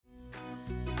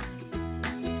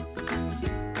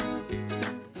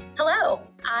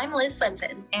I'm Liz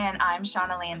Swenson. And I'm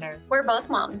Shauna Lander. We're both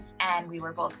moms. And we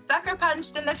were both sucker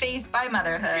punched in the face by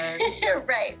motherhood.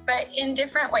 Right, but in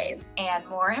different ways. And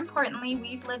more importantly,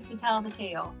 we've lived to tell the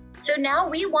tale. So now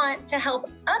we want to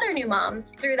help other new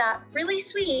moms through that really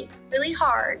sweet, really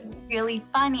hard, really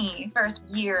funny first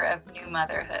year of new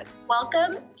motherhood.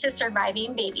 Welcome to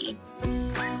Surviving Baby.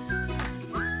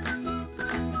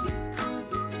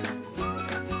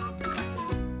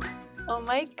 Oh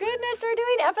my goodness, we're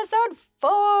doing episode 4!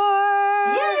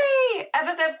 Yay!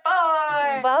 Episode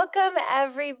 4! Welcome,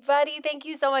 everybody. Thank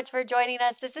you so much for joining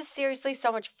us. This is seriously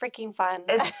so much freaking fun.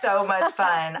 It's so much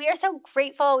fun. We are so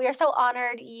grateful. We are so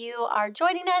honored you are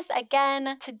joining us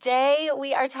again. Today,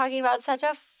 we are talking about such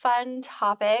a fun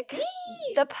topic.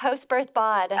 The post-birth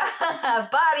bod.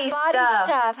 Body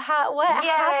stuff. What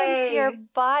happens to your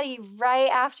body right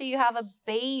after you have a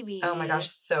baby? Oh my gosh,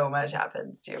 so much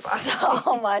happens to your body.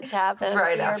 So much happens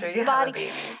right to after your you body. have a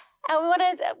baby. And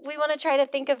we want to try to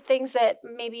think of things that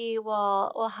maybe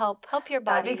will help your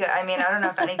body. That'd be good. I mean, I don't know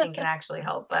if anything can actually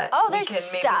help, but we can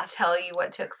maybe tell you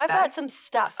what to expect. I've got some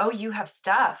stuff. Oh, you have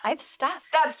stuff. I have stuff.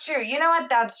 That's true. You know what?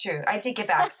 That's true. I take it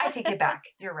back.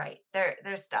 You're right.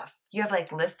 There's stuff. You have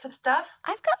like lists of stuff?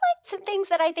 I've got like some things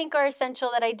that I think are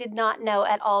essential that I did not know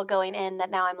at all going in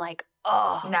that now I'm like,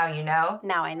 oh. Now you know?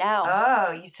 Now I know.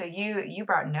 Oh, so you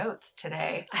brought notes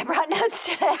today. I brought notes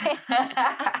today.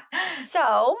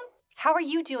 So, how are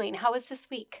you doing? How was this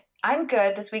week? I'm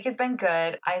good. This week has been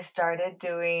good. I started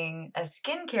doing a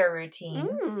skincare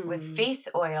routine with face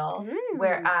oil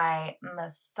where I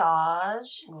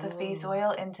massage the face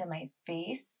oil into my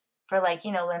face for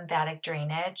lymphatic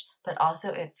drainage, but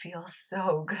also it feels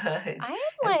so good.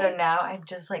 So now I'm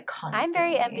just constantly I'm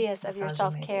very envious of your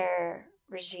self-care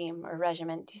regime or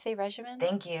regimen. Do you say regimen?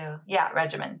 Thank you. Yeah,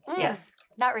 regimen. Yes.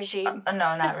 Not regime.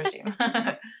 No, not regime.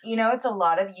 It's a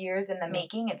lot of years in the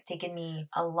making. It's taken me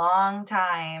a long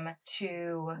time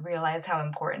to realize how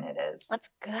important it is. That's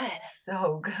good.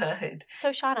 So good.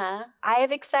 So, Shauna, I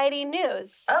have exciting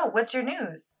news. Oh, what's your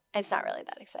news? It's not really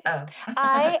that exciting. Oh.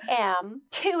 I am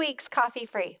 2 weeks coffee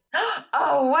free.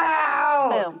 Oh,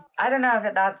 wow. Boom. I don't know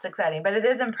if that's exciting, but it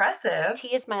is impressive.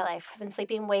 Tea is my life. I've been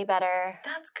sleeping way better.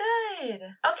 That's good.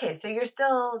 Okay, so you're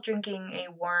still drinking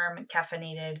a warm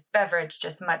caffeinated beverage,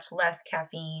 just much less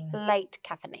caffeine. Light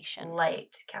caffeination.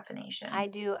 I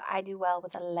do well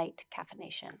with a light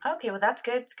caffeination. Okay, well that's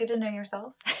good. It's good to know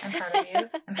yourself. I'm proud of you.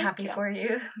 I'm happy for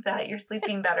you that you're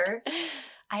sleeping better.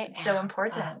 It's so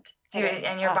important.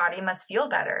 And your body must feel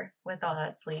better with all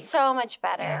that sleep. So much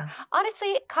better. Yeah.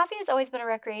 Honestly, coffee has always been a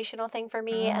recreational thing for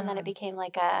me, and then it became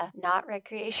like a not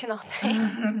recreational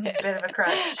thing. Bit of a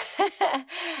crutch.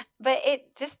 But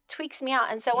it just tweaks me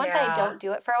out. And so once I don't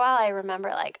do it for a while, I remember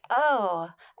I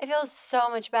feel so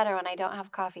much better when I don't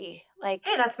have coffee. Hey,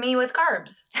 that's me with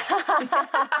carbs.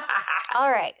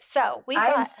 All right, so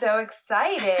I'm so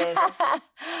excited.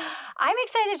 I'm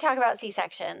excited to talk about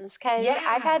C-sections because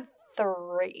I've had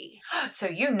 3. So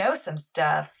you know some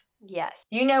stuff. Yes.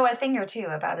 You know a thing or two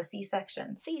about a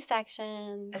C-section.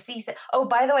 C-section. Oh,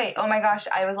 by the way, oh my gosh,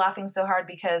 I was laughing so hard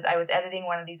because I was editing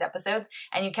one of these episodes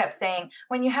and you kept saying,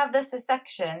 when you have this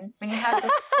section,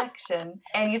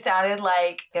 and you sounded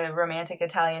like a romantic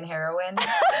Italian heroine.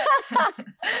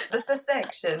 The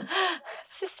section.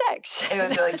 C-section. It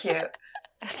was really cute.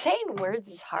 Saying words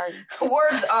is hard.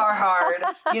 Words are hard.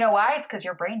 You know why? It's because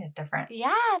your brain is different.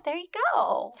 Yeah, there you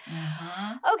go.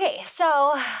 Mm-hmm. Okay,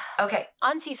 so... Okay.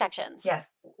 On C-sections.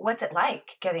 Yes. What's it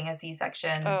like getting a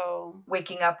C-section? Oh.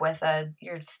 Waking up with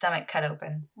your stomach cut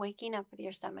open. Waking up with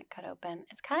your stomach cut open.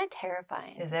 It's kind of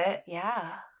terrifying. Is it?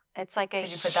 Yeah. It's like a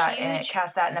Could you put that in it,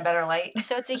 cast that in a better light?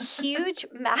 So it's a huge...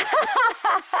 No,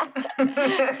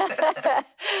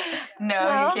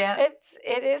 you can't.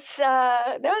 It's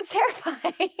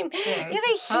terrifying. Dang.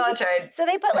 Well, I tried. So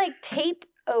they put tape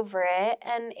over it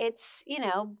and it's,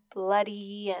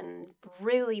 bloody and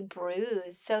really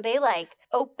bruised. So they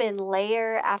open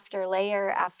layer after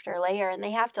layer after layer and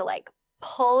they have to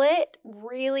pull it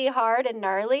really hard and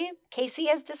gnarly. Casey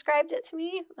has described it to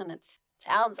me and it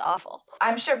sounds awful.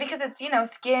 I'm sure because it's,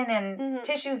 skin and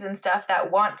tissues and stuff that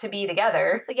want to be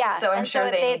together. Yeah. So I'm sure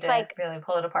they need to really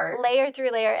pull it apart. Layer through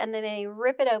layer, and then they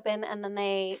rip it open, and then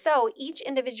they sew each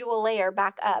individual layer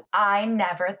back up. I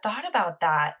never thought about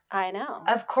that. I know.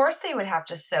 Of course they would have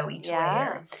to sew each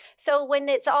layer. So when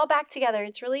it's all back together,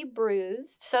 it's really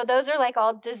bruised. So those are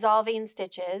all dissolving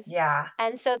stitches. Yeah.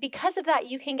 And so because of that,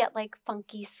 you can get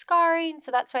funky scarring. So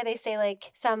that's why they say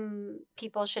some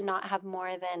people should not have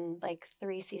more than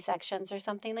 3 C-sections or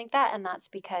something like that. And that's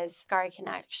because scar can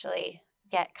actually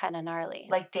get kind of gnarly.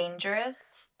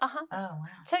 Dangerous? Uh-huh. Oh, wow.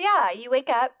 So yeah, you wake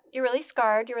up, you're really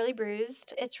scarred, you're really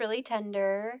bruised, it's really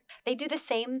tender. They do the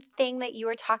same thing that you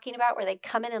were talking about where they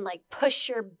come in and like push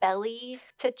your belly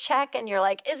to check and you're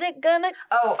like, is it gonna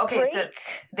break? So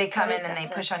they come But in it and they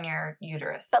doesn't. push on your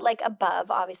uterus. But like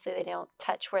above, obviously they don't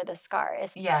touch where the scar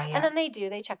is. Yeah. And then they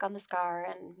check on the scar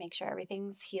and make sure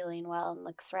everything's healing well and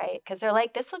looks right. Because they're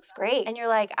like, this looks great. And you're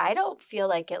like, I don't feel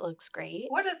like it looks great.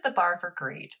 What is the bar for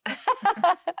great?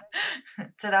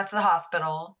 So that's the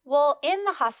hospital. Well, in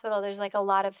the hospital, there's like a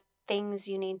lot of things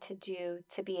you need to do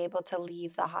to be able to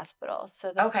leave the hospital.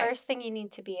 So the first thing you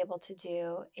need to be able to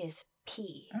do is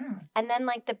pee. And then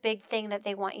like the big thing that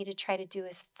they want you to try to do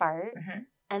is fart.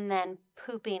 And then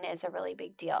pooping is a really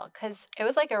big deal because it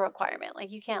was like a requirement.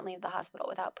 Like you can't leave the hospital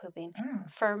without pooping.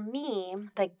 For me,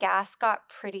 the gas got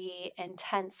pretty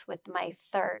intense with my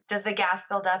third. Does the gas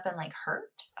build up and like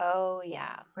hurt? Oh,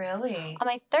 yeah. Really? On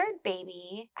my third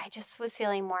baby, I just was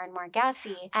feeling more and more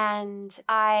gassy. And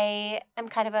I am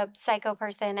kind of a psycho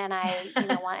person and I,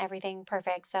 want everything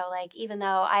perfect. So like, even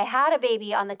though I had a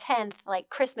baby on the 10th, like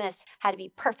Christmas had to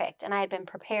be perfect. And I had been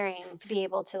preparing to be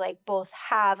able to like both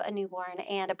have a newborn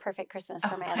and a perfect Christmas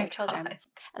for my other children.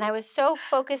 And I was so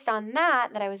focused on that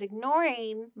I was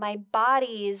ignoring my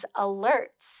body's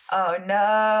alerts. Oh,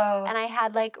 no. And I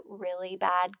had like really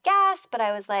bad gas, but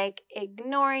I was like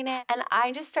ignoring it. And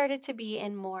I just started to be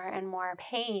in more and more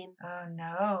pain. Oh,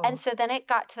 no. And so then it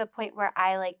got to the point where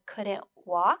I like couldn't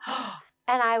walk.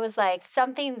 And I was like,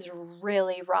 something's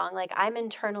really wrong. Like, I'm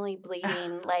internally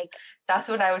bleeding. Like, that's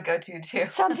what I would go to, too.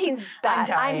 Something's bad.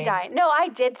 I'm dying. No, I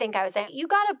did think I was dying. You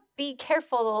got to be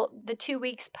careful the 2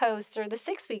 weeks post or the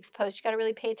 6 weeks post. You got to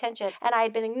really pay attention. And I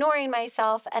had been ignoring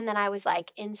myself. And then I was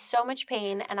like in so much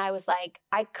pain. And I was like,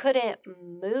 I couldn't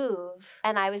move.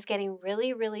 And I was getting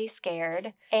really, really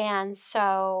scared. And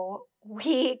so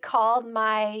we called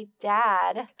my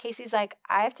dad. Casey's like,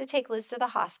 I have to take Liz to the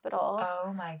hospital.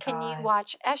 Oh my God. Can you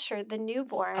watch Escher, the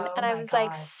newborn? Oh and I was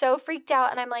like so freaked out.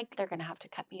 And I'm like, they're going to have to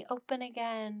cut me open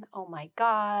again. Oh my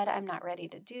God, I'm not ready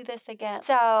to do this again.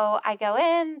 So I go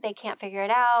in, they can't figure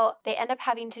it out. They end up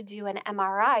having to do an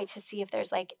MRI to see if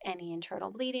there's like any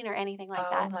internal bleeding or anything like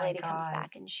that. The lady comes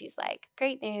back and she's like,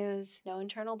 great news, no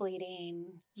internal bleeding.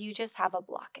 You just have a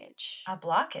blockage. A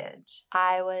blockage?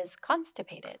 I was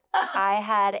constipated. I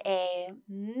had a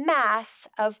mass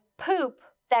of poop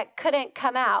that couldn't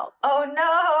come out. Oh,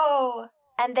 no.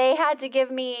 And they had to give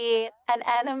me an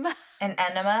enema. An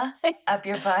enema up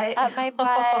your butt? Up my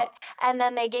butt. And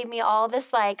then they gave me all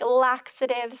this like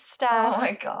laxative stuff. Oh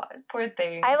my God, poor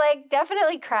thing. I like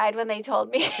definitely cried when they told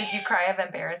me. Did you cry of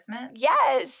embarrassment?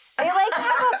 Yes. They like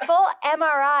have a full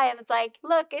MRI and it's like,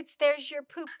 look, there's your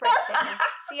poop right there.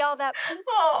 See all that poop?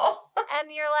 Oh.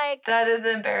 And you're like, that is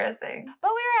embarrassing.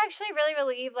 But we were actually really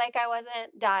relieved, like I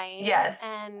wasn't dying. Yes.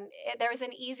 And there was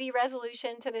an easy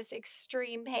resolution to this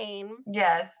extreme pain.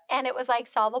 Yes. And it was like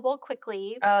solvable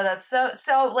quickly. Oh, that's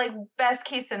so like best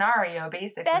case scenario,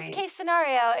 basically. Best case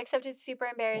scenario, except it's super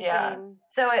embarrassing. Yeah.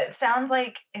 So it sounds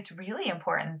like it's really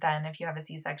important then if you have a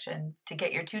C-section to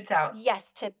get your toots out. Yes,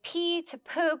 to pee, to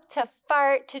poop, to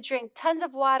fart, to drink tons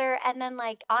of water, and then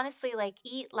like honestly like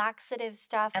eat laxative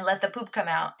stuff. And let the poop come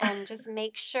out. And just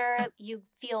make sure you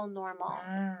feel normal.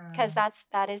 Because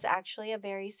that is actually a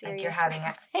very serious like you're having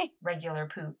regular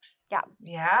poops. Yeah.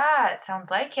 Yeah, it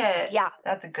sounds like it. Yeah.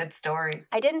 That's a good story.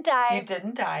 I didn't die. You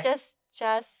didn't die.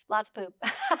 Just lots of poop.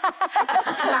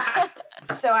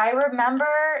 So I remember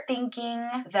thinking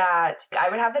that I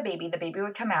would have the baby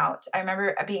would come out. I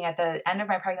remember being at the end of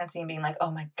my pregnancy and being like,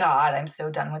 oh my God, I'm so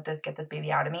done with this. Get this baby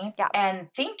out of me. Yeah. And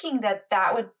thinking that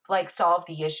would like solve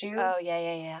the issue. Oh,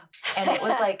 yeah. And it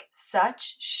was like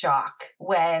such shock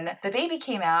when the baby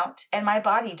came out and my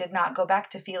body did not go back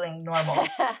to feeling normal.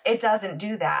 It doesn't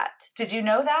do that. Did you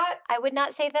know that? I would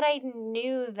not say that I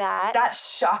knew that. That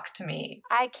shocked me.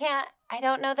 I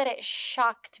don't know that it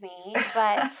shocked me,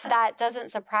 but that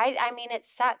doesn't surprise. I mean, it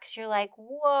sucks. You're like,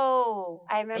 whoa.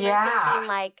 I remember thinking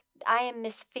like, I am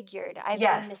misfigured. I've been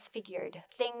misfigured.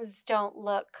 Things don't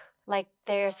look like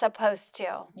they're supposed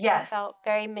to. Yes. I felt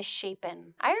very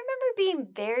misshapen. I remember being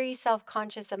very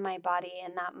self-conscious of my body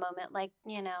in that moment. Like,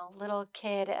 little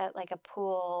kid at like a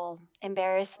pool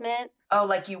embarrassment. Oh,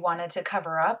 like you wanted to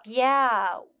cover up?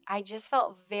 Yeah. I just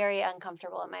felt very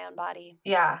uncomfortable in my own body.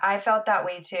 Yeah, I felt that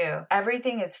way too.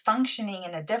 Everything is functioning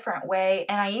in a different way.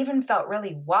 And I even felt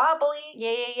really wobbly.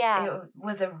 Yeah. It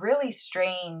was a really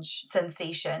strange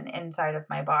sensation inside of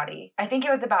my body. I think it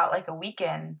was about like a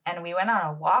weekend, and we went on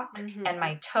a walk, and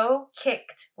my toe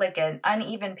kicked like an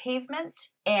uneven pavement,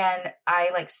 and I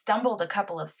like stumbled a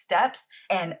couple of steps,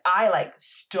 and I like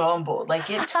stumbled, like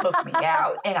it took me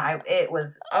out, and it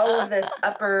was all of this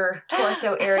upper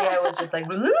torso area was just like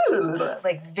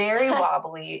very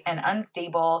wobbly and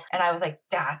unstable, and I was like,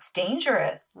 that's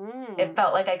dangerous. It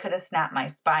felt like I could have snapped my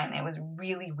spine. It was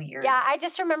really weird. Yeah, I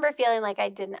just remember feeling like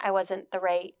I wasn't the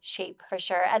right shape for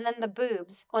sure. And then the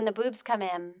boobs, when the boobs come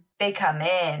in. They come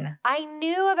in. I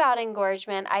knew about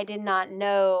engorgement. I did not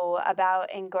know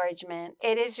about engorgement.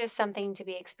 It is just something to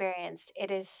be experienced.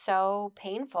 It is so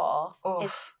painful.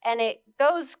 And it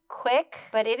goes quick,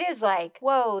 but it is like,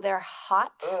 whoa, they're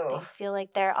hot. They feel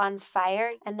like they're on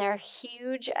fire, and they're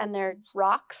huge, and they're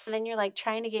rocks. And then you're like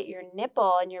trying to get your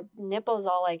nipple, and your nipple's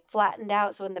all like flattened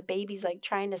out. So when the baby's like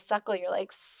trying to suckle, you're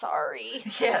like, sorry.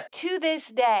 Yeah. To this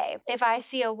day, if I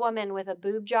see a woman with a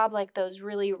boob job, like those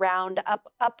really round up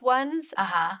ones,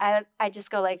 I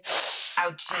just go like,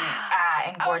 ouchie,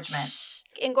 engorgement. Ouch.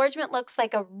 Engorgement looks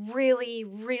like a really,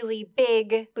 really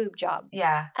big boob job.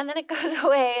 Yeah. And then it goes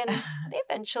away, and they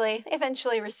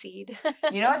eventually recede.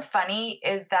 You know what's funny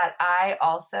is that I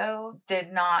also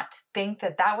did not think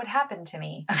that would happen to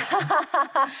me.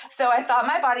 So I thought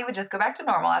my body would just go back to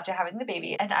normal after having the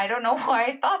baby. And I don't know why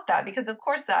I thought that, because of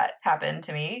course that happened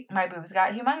to me. My boobs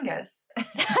got humongous.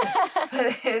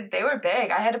 But they were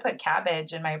big. I had to put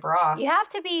cabbage in my bra. You have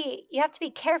to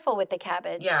be careful with the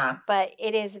cabbage. Yeah. But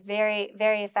it is very,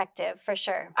 very effective for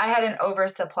sure. I had an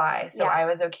oversupply, so I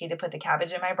was okay to put the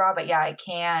cabbage in my bra, but yeah, it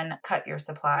can cut your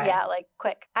supply. Yeah, like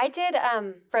quick. I did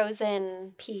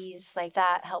frozen peas, like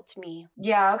that helped me.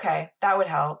 Yeah, okay. That would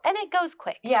help. And it goes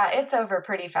quick. Yeah, it's over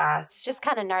pretty fast. It's just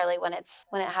kind of gnarly when it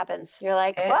happens. You're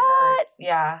like, it what? Hurts.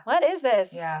 Yeah. What is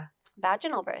this? Yeah.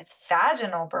 Vaginal births.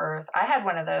 Vaginal birth. I had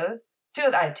one of those.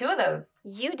 I had two of those.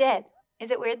 You did. Is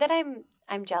it weird that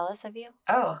I'm jealous of you?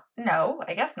 Oh, no,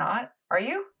 I guess not. Are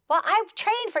you? Well, I've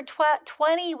trained for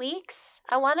 20 weeks.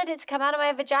 I wanted it to come out of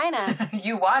my vagina.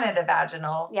 You wanted a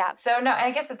vaginal. Yeah. So, no,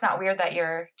 I guess it's not weird that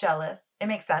you're jealous. It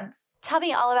makes sense. Tell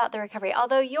me all about the recovery,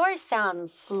 although yours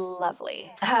sounds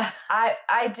lovely.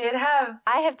 I did have...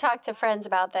 I have talked to friends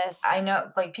about this. I know,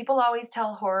 like, people always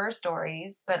tell horror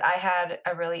stories, but I had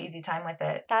a really easy time with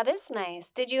it. That is nice.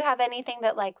 Did you have anything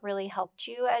that, like, really helped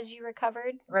you as you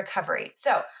recovered? Recovery.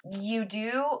 So, you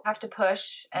do have to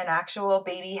push an actual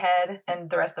baby head and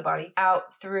the rest of the body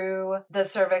out through the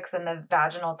cervix and the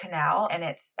vaginal canal, and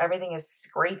everything is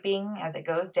scraping as it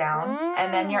goes down,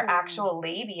 and then your actual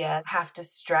labia have to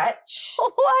stretch.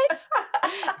 What?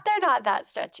 They're not that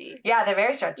stretchy. Yeah, they're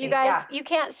very stretchy. You guys, yeah. You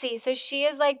can't see. So she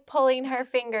is like pulling her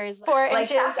fingers 4 like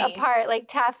inches taffy. apart, like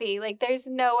taffy. Like there's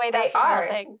no way that's they are.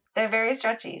 A thing. They're very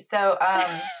stretchy. So,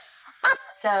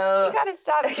 so you gotta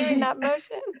stop doing that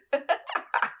motion.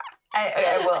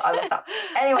 I will stop.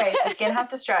 Anyway, the skin has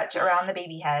to stretch around the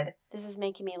baby head. This is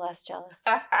making me less jealous.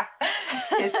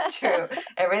 It's true.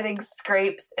 Everything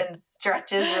scrapes and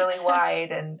stretches really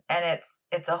wide, and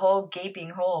it's a whole gaping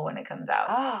hole when it comes out.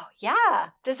 Oh, yeah.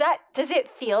 Does it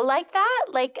feel like that?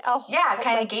 Like a hole? Yeah,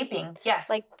 kind of gaping. Yes.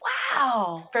 Like,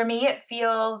 wow. For me, it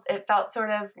felt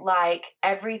sort of like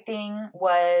everything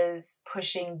was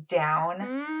pushing down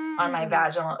on my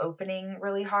vaginal opening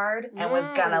really hard and was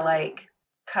gonna like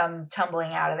come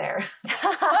tumbling out of there.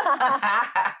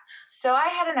 So I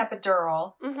had an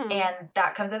epidural, and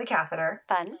that comes with a catheter.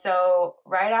 Fun. So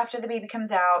right after the baby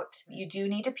comes out, you do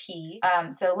need to pee.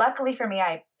 So luckily for me,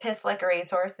 I pissed like a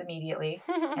racehorse immediately.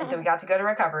 And so we got to go to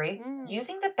recovery.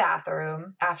 Using the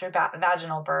bathroom after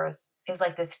vaginal birth is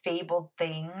like this fabled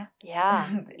thing. Yeah,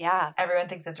 yeah. Everyone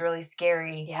thinks it's really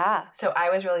scary. Yeah. So I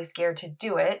was really scared to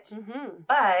do it.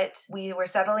 But we were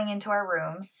settling into our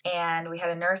room, and we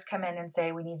had a nurse come in and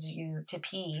say, we need you to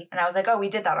pee. And I was like, oh, we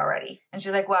did that already. And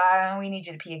she's like, well, we need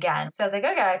you to pee again. So I was like,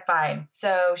 okay, fine.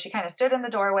 So she kind of stood in the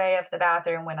doorway of the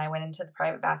bathroom when I went into the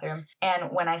private bathroom.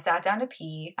 And when I sat down to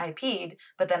pee, I peed,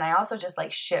 but then I also just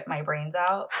like shit my brains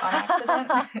out on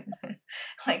accident.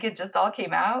 Like it just all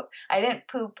came out. I didn't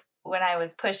poop when I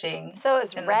was pushing. So it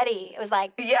was ready. It was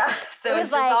like... Yeah, so it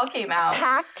just like all came out.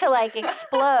 Packed to like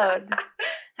explode.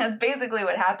 That's basically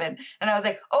what happened. And I was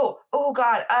like, oh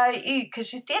God, because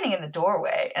she's standing in the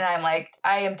doorway. And I'm like,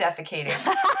 I am defecating.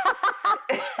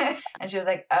 And she was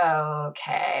like, oh,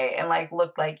 okay. And like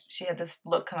looked like she had this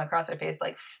look come across her face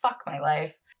like, fuck my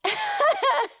life.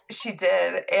 She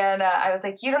did. And I was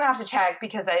like, you don't have to check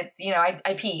because it's,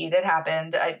 I peed. It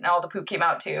happened. And all the poop came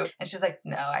out too. And she's like,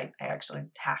 no, I actually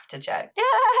have to check.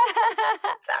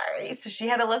 Sorry. So she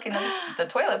had to look into the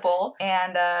toilet bowl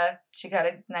and she got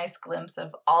a nice glimpse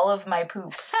of all of my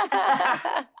poop.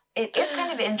 It is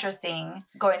kind of interesting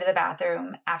going to the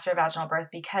bathroom after a vaginal birth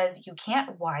because you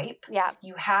can't wipe. Yeah.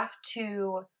 You have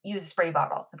to use a spray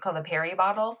bottle. It's called a peri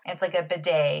bottle. It's like a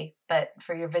bidet, but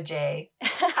for your vajay.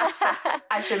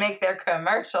 I should make their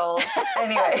commercials.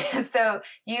 Anyway, so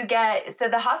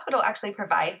the hospital actually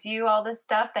provides you all this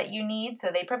stuff that you need.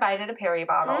 So they provided a peri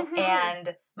bottle. Mm-hmm.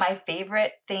 And my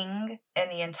favorite thing in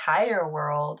the entire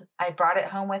world, I brought it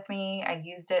home with me. I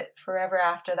used it forever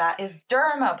after that, is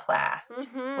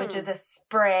Dermaplast, which is a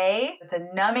spray. It's a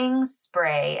numbing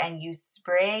spray and you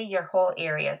spray your whole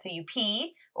area. So you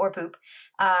pee or poop.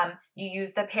 You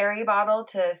use the peri bottle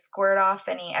to squirt off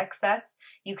any excess.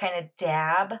 You kind of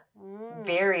dab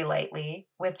very lightly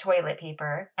with toilet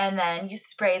paper. And then you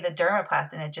spray the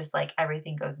Dermaplast and it just like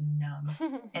everything goes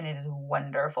numb. And it is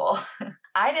wonderful.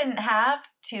 I didn't have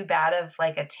too bad of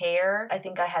like a tear. I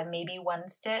think I had maybe one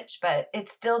stitch, but it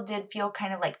still did feel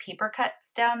kind of like paper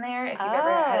cuts down there. If you've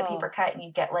ever had a paper cut and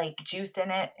you get like juice in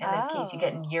it, in this case you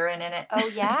get urine in it. Oh,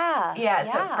 yeah. Yeah,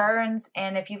 so it burns.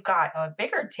 And if you've got a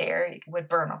bigger tear, it would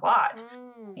burn a lot.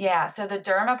 Yeah, so the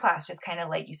Dermaplast just kind of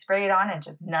like you spray it on and it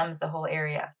just numbs the whole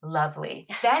area. Lovely.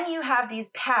 Then you have these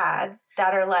pads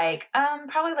that are like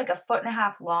probably like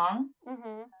 1.5 feet long.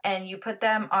 Mm-hmm. And you put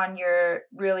them on your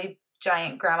really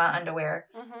giant grandma underwear.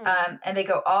 Mm-hmm. And they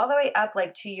go all the way up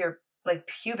like to your like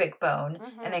pubic bone.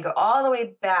 Mm-hmm. And they go all the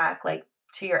way back like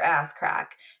to your ass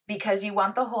crack because you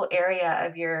want the whole area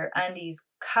of your undies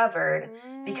covered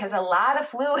because a lot of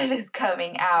fluid is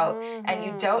coming out and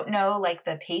you don't know like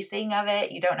the pacing of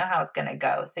it. You don't know how it's going to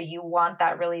go. So you want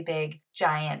that really big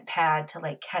giant pad to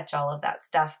like catch all of that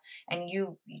stuff. And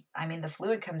the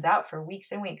fluid comes out for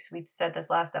weeks and weeks. We said this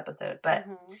last episode, but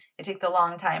it takes a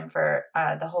long time for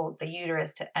the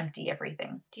uterus to empty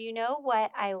everything. Do you know what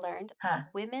I learned?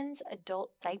 Women's adult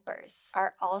diapers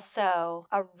are also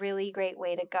a really great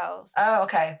way to go. Oh,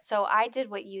 okay. So I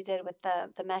did what you did with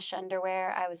the mesh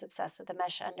underwear. I was obsessed with the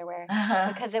mesh underwear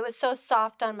because it was so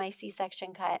soft on my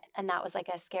C-section cut, and that was like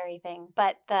a scary thing.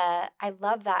 But I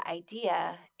love that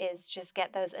idea is just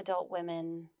get those adult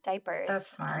women diapers.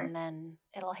 That's smart. And then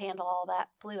it'll handle all that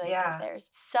fluid. Yeah. There's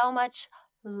so much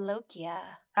lochia.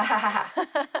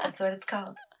 That's what it's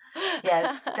called.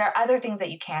 Yes, there are other things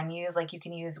that you can use, like you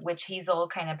can use witch hazel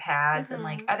kind of pads and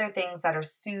like other things that are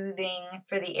soothing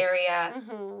for the area.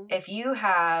 If you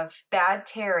have bad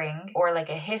tearing or like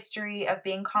a history of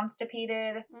being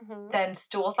constipated, then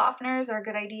stool softeners are a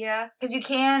good idea because you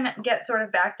can get sort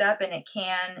of backed up and it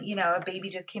can, a baby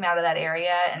just came out of that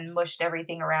area and mushed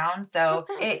everything around. So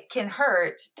it can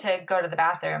hurt to go to the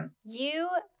bathroom.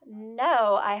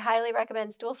 No, I highly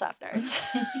recommend stool softeners.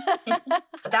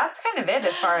 That's kind of it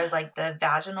as far as like the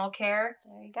vaginal care.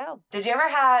 There you go. Did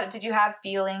you have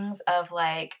feelings of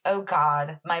like, oh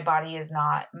God, my body is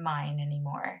not mine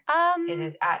anymore? It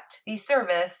is at the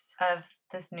service of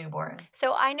this newborn.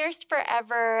 So I nursed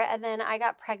forever and then I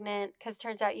got pregnant because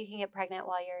turns out you can get pregnant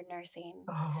while you're nursing.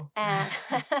 Oh. And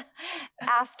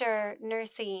after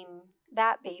nursing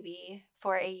that baby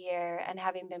for a year and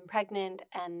having been pregnant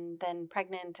and then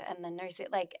nursing,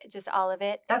 like just all of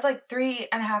it. That's like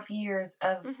 3.5 years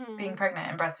of being pregnant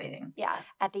and breastfeeding. Yeah.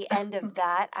 At the end of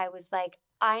that, I was like,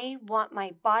 I want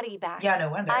my body back. Yeah,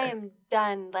 no wonder. I am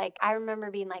done. Like, I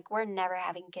remember being like, we're never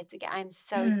having kids again. I'm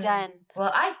so done. Well,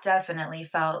 I definitely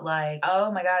felt like,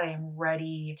 oh my God, I'm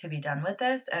ready to be done with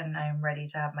this and I'm ready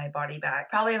to have my body back.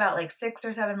 Probably about like 6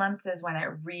 or 7 months is when it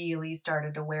really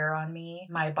started to wear on me.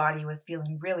 My body was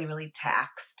feeling really, really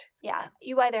taxed. Yeah.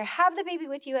 You either have the baby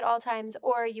with you at all times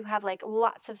or you have like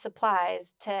lots of supplies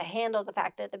to handle the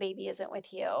fact that the baby isn't with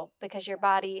you because your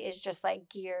body is just like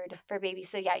geared for baby.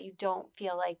 So yeah, you don't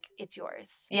feel like it's yours.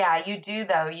 Yeah, you do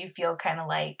though. You feel kind of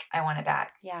like, I want it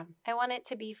back. Yeah. I want it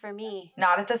to be for me.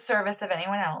 Not at the service of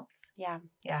anyone else. Yeah.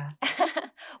 Yeah.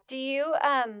 Do you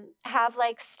have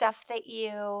like stuff that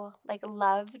you like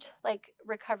loved, like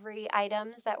recovery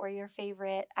items that were your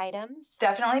favorite items?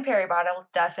 Definitely peri bottle,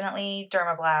 definitely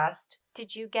Dermaplast.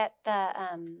 Did you get the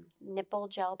nipple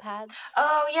gel pads?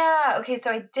 Oh, yeah. Okay, so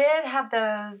I did have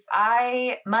those.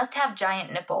 I must have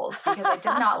giant nipples because I did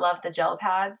not love the gel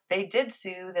pads. They did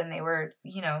soothe and they were,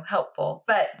 helpful,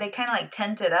 but they kind of like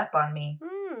tented up on me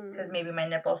because maybe my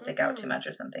nipples stick out too much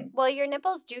or something. Well, your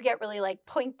nipples do get really like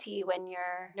pointy when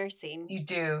you're nursing. You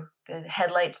do. The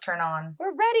headlights turn on.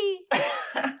 We're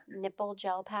ready. Nipple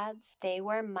gel pads. They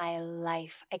were my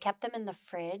life. I kept them in the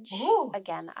fridge. Ooh.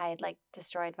 Again, I had like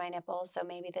destroyed my nipples hospital, so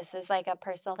maybe this is like a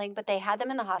personal thing, but they had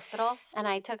them in the hospital and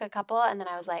I took a couple and then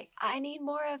I was like, I need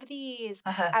more of these.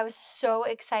 I was so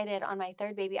excited on my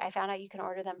third baby. I found out you can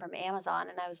order them from Amazon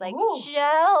and I was like, Ooh.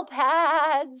 Gel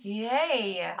pads.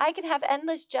 Yay. I can have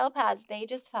endless gel pads. They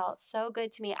just felt so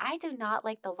good to me. I do not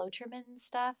like the Lotrimin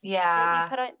stuff. Yeah. That you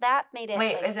put on, that made it.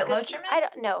 Wait, like, is it good. Lotrimin? I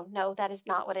don't know. No, that is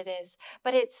not what it is.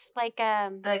 But it's like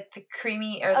the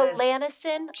creamy or oh, the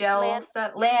Lanacin gel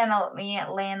stuff.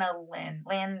 Lanolin.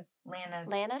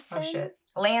 Lanacin. Oh shit.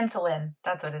 Lansolin.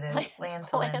 That's what it is.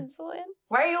 Lansolin. Lansolin.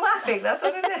 Why are you laughing? That's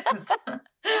what it is.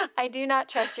 I do not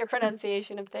trust your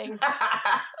pronunciation of things.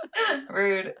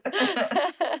 Rude.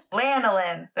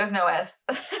 Lanolin. There's no S.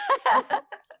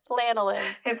 Lanolin.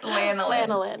 It's lanolin.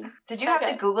 Lanolin. Did you have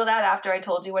to Google that after I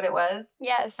told you what it was?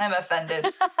 Yes. I'm offended.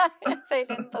 Yes, I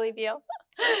didn't believe you.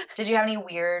 Did you have any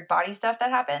weird body stuff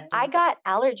that happened? I got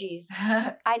allergies.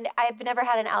 I've never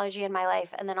had an allergy in my life,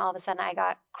 and then all of a sudden I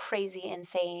got crazy,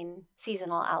 insane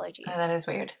seasonal allergies. Oh, that is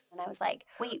weird. And I was like,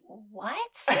 wait, what?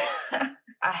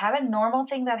 I have a normal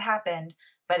thing that happened,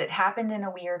 but it happened in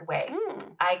a weird way.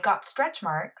 I got stretch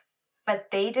marks,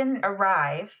 but they didn't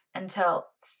arrive until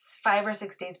 5 or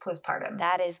 6 days postpartum.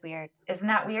 That is weird. Isn't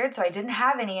that weird? So I didn't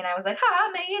have any, and I was like,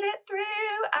 I made it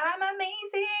through. I'm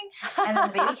amazing. And then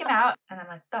the baby came out, and I'm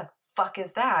like, the fuck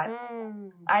is that?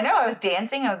 I know. I was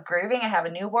dancing. I was grooving. I have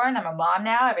a newborn. I'm a mom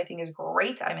now. Everything is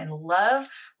great. I'm in love.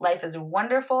 Life is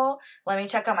wonderful. Let me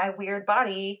check out my weird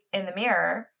body in the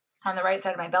mirror on the right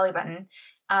side of my belly button.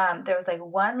 There was like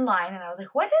one line and I was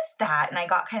like, what is that? And I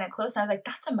got kind of close and I was like,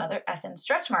 that's a mother effing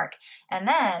stretch mark. And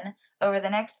then over the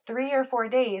next 3 or 4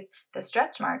 days, the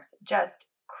stretch marks just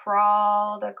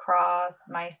crawled across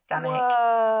my stomach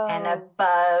and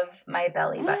above my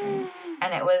belly button.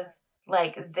 And it was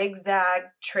like zigzag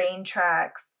train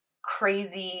tracks,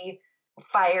 crazy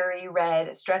fiery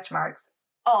red stretch marks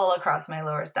all across my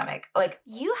lower stomach. Like,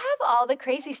 you have all the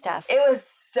crazy stuff. It was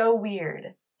so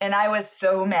weird. And I was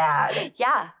so mad.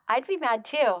 Yeah, I'd be mad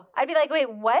too. I'd be like,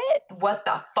 wait, what? What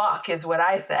the fuck is what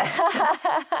I said?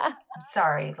 I'm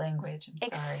sorry, language. I'm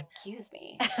sorry. Excuse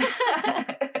me.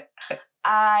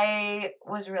 I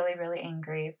was really, really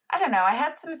angry. I don't know. I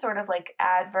had some sort of like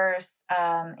adverse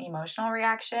emotional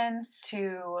reaction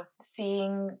to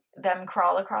seeing them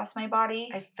crawl across my body.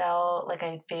 I felt like I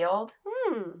had failed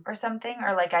or something,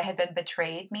 or like I had been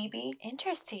betrayed maybe.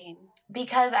 Interesting.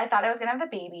 Because I thought I was going to have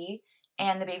the baby.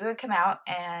 And the baby would come out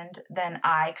and then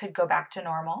I could go back to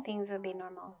normal. Things would be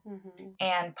normal. Mm-hmm.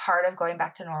 And part of going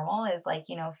back to normal is like,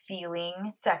 you know,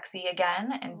 feeling sexy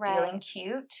again and feeling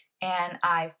cute. And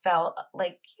I felt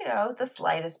like, you know, the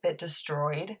slightest bit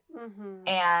destroyed. Mm-hmm.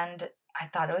 And I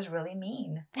thought it was really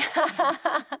mean.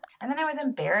 And then I was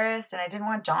embarrassed and I didn't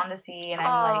want John to see. And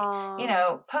I'm like, you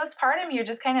know, postpartum, you're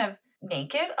just kind of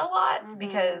naked a lot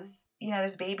because, you know,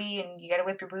 there's baby and you got to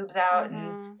whip your boobs out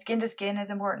and skin to skin is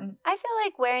important. I feel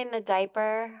like wearing the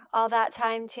diaper all that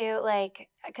time too, like,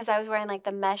 because I was wearing like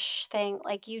the mesh thing,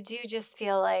 like you do just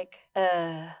feel like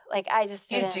I just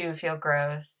didn't. You do feel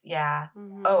gross. Yeah.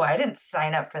 Mm-hmm. Oh, I didn't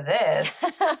sign up for this.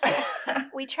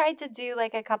 We tried to do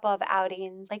like a couple of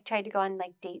outings, like tried to go on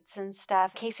like dates and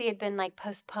stuff. Casey had been like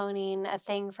postponing a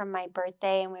thing from my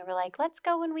birthday and we were like, let's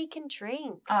go when we can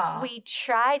drink. Aww. We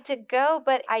tried to go,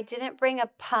 but I didn't bring a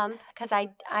pump because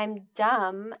I'm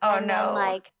dumb. Oh, and no. Then,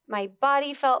 like, my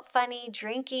body felt funny.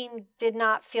 Drinking did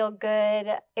not feel good.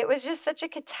 It was just such a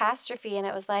catastrophe. And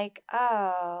it was like,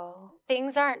 oh,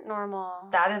 things aren't normal.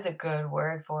 That is a good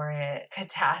word for it.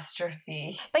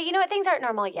 Catastrophe. But you know what? Things aren't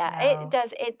normal yet. No.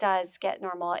 It does get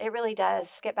normal. It really does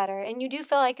get better. And you do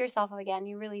feel like yourself again.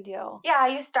 You really do. Yeah,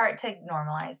 you start to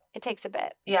normalize. It takes a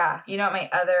bit. Yeah. You know what my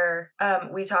other,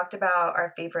 we talked about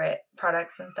our favorite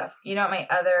products and stuff. You know what my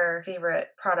other favorite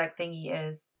product thingy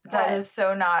is? That is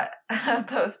so not a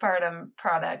postpartum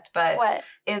product, but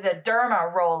is a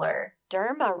derma roller.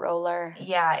 Derma roller.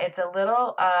 Yeah, it's a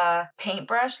little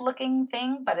paintbrush looking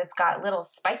thing, but it's got little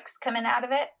spikes coming out of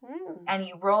it. And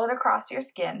you roll it across your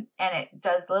skin and it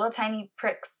does little tiny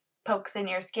pokes in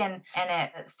your skin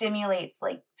and it stimulates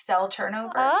like cell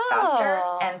turnover faster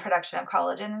and production of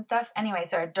collagen and stuff. Anyway,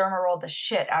 so I derma rolled the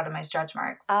shit out of my stretch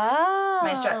marks.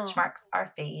 My stretch marks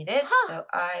are faded, so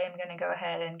I am going to go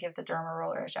ahead and give the derma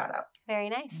roller a shout out. Very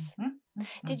nice.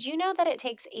 Did you know that it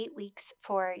takes 8 weeks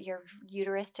for your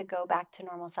uterus to go back to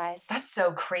normal size? That's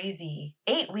so crazy.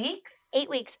 8 weeks? 8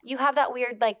 weeks. You have that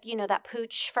weird, like, you know, that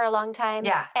pooch for a long time.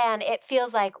 Yeah. And it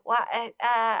feels like, wow,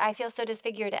 I feel so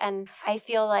disfigured. And I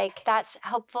feel like that's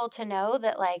helpful to know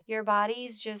that, like, your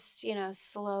body's just, you know,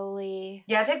 slowly.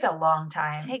 Yeah, it takes a long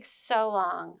time. It takes so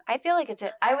long. I feel like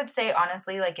I would say,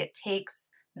 honestly, like, it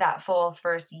takes that full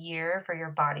first year for your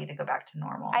body to go back to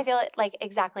normal. I feel it like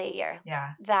exactly a year.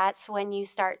 Yeah. That's when you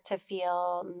start to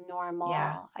feel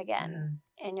normal again. Mm-hmm.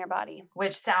 In your body.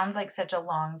 Which sounds like such a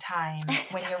long time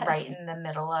when you're right in the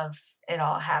middle of it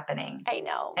all happening. I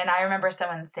know. And I remember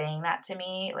someone saying that to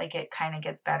me, like it kind of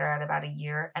gets better at about a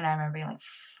year. And I remember being like,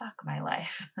 fuck my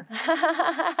life.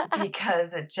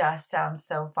 Because it just sounds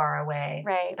so far away.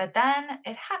 Right. But then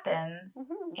it happens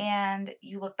and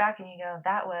you look back and you go,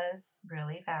 that was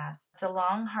really fast. It's a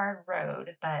long, hard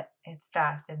road, but it's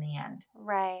fast in the end.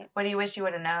 Right. What do you wish you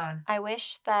would have known? I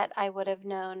wish that I would have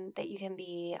known that you can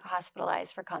be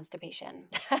hospitalized for constipation.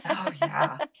 Oh,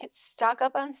 yeah. Stock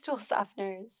up on stool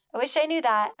softeners. I wish I knew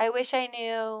that. I wish I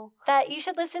knew that you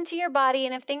should listen to your body,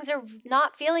 and if things are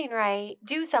not feeling right,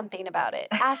 do something about it.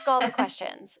 Ask all the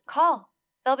questions. Call.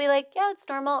 They'll be like, yeah, it's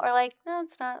normal, or like, no,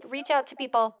 it's not. Reach out to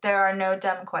people. There are no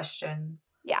dumb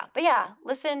questions. Yeah, but yeah,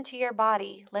 listen to your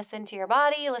body. Listen to your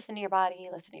body, listen to your body,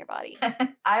 listen to your body.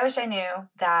 I wish I knew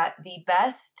that the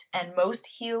best and most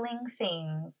healing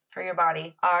things for your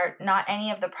body are not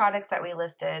any of the products that we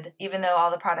listed, even though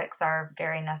all the products are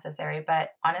very necessary,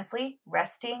 but honestly,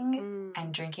 resting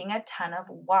and drinking a ton of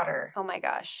water. Oh my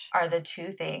gosh. Are the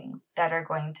two things that are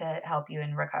going to help you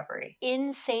in recovery.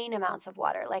 Insane amounts of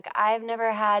water. Like I've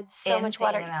never had so much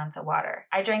water. Insane amounts of water.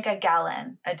 I drink a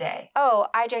gallon a day. Oh,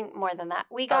 I drink more than that.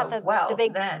 We got the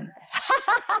big. Then,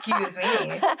 excuse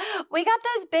me. We got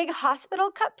those big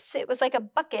hospital cups. It was like a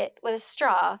bucket with a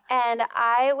straw, and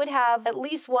I would have at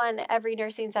least one every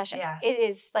nursing session. Yeah. It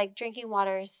is like drinking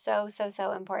water is so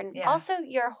important. Yeah. Also,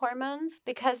 your hormones,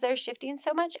 because they're shifting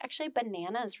so much, actually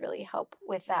bananas really help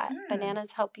with that. Bananas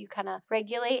help you kind of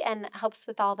regulate and helps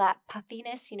with all that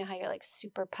puffiness. You know how you're like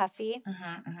super puffy.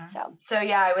 So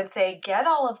yeah, I would say get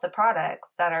all of the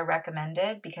products that are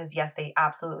recommended because yes, they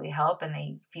absolutely help and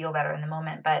they feel better in the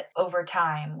moment. But over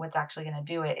time, what's actually going to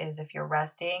do it is if you're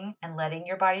resting and letting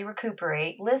your body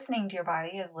recuperate, listening to your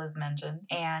body, as Liz mentioned,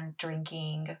 and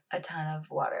drinking a ton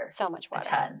of water. So much water.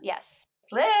 A ton. Yes.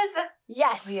 Liz!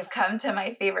 Yes. We have come to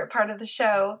my favorite part of the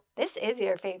show. This is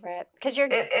your favorite because you're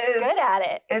good at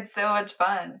it. It's so much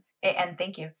fun. And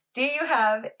thank you. Do you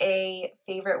have a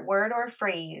favorite word or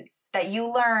phrase that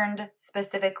you learned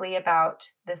specifically about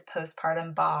this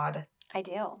postpartum bod? I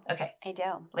do. Okay. I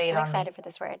do. Lay it on me. I'm excited for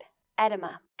this word.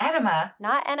 Edema. Edema?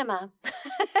 Not enema.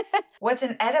 What's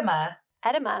an edema?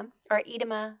 Edema or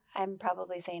edema. I'm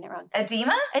probably saying it wrong.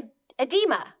 Edema?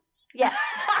 Edema. Yes.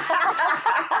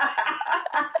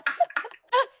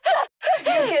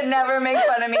 You can never make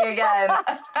fun of me again.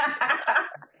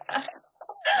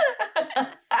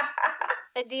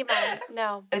 Edema.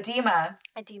 No. Edema.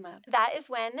 Edema. That is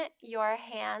when your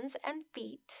hands and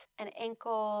feet and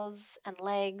ankles and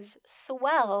legs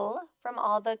swell from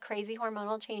all the crazy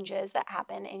hormonal changes that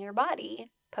happen in your body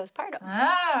postpartum.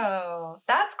 Oh,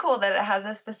 that's cool that it has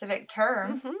a specific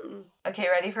term. Okay,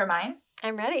 ready for mine?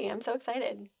 I'm ready. I'm so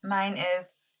excited. Mine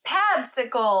is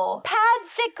padsicle.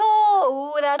 Padsicle.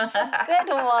 Ooh, that's a good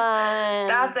one.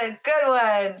 That's a good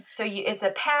one. So it's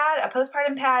a pad, a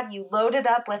postpartum pad. You load it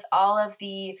up with all of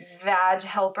the vag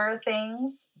helper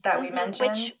things that we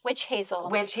mentioned. Witch hazel.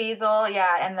 Witch hazel,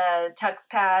 yeah, and the Tux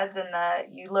pads and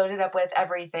you load it up with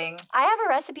everything. I have a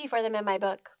recipe for them in my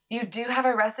book. You do have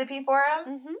a recipe for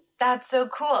them? That's so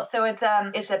cool. So it's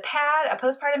a pad, a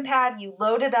postpartum pad. You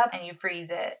load it up and you freeze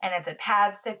it. And it's a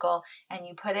padsicle. And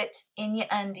you put it in your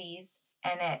undies.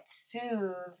 And it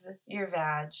soothes your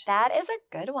vag. That is a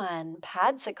good one.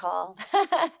 Padsicle.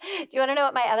 Do you want to know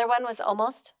what my other one was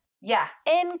almost? Yeah.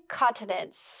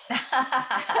 Incontinence.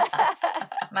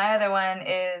 My other one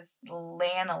is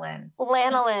lanolin.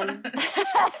 Lanolin.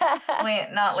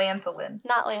 Not lansolin.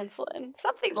 Not lansolin.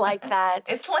 Something like that.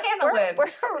 It's lanolin.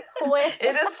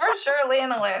 It is for sure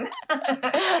lanolin.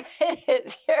 It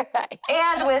is. You're right.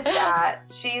 And with that,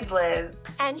 she's Liz.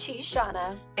 And she's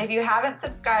Shauna. If you haven't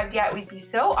subscribed yet, we'd be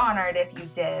so honored if you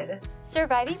did.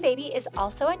 Surviving Baby is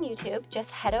also on YouTube. Just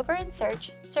head over and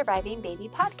search Surviving Baby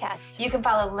Podcast. You can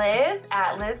follow Liz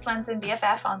at Liz Swenson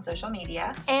BFF on social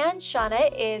media. And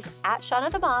Shauna is at Shauna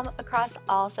the Mom across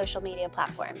all social media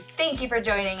platforms. Thank you for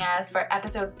joining us for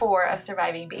episode 4 of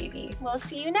Surviving Baby. We'll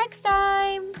see you next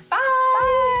time.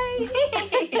 Bye!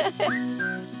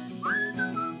 Bye.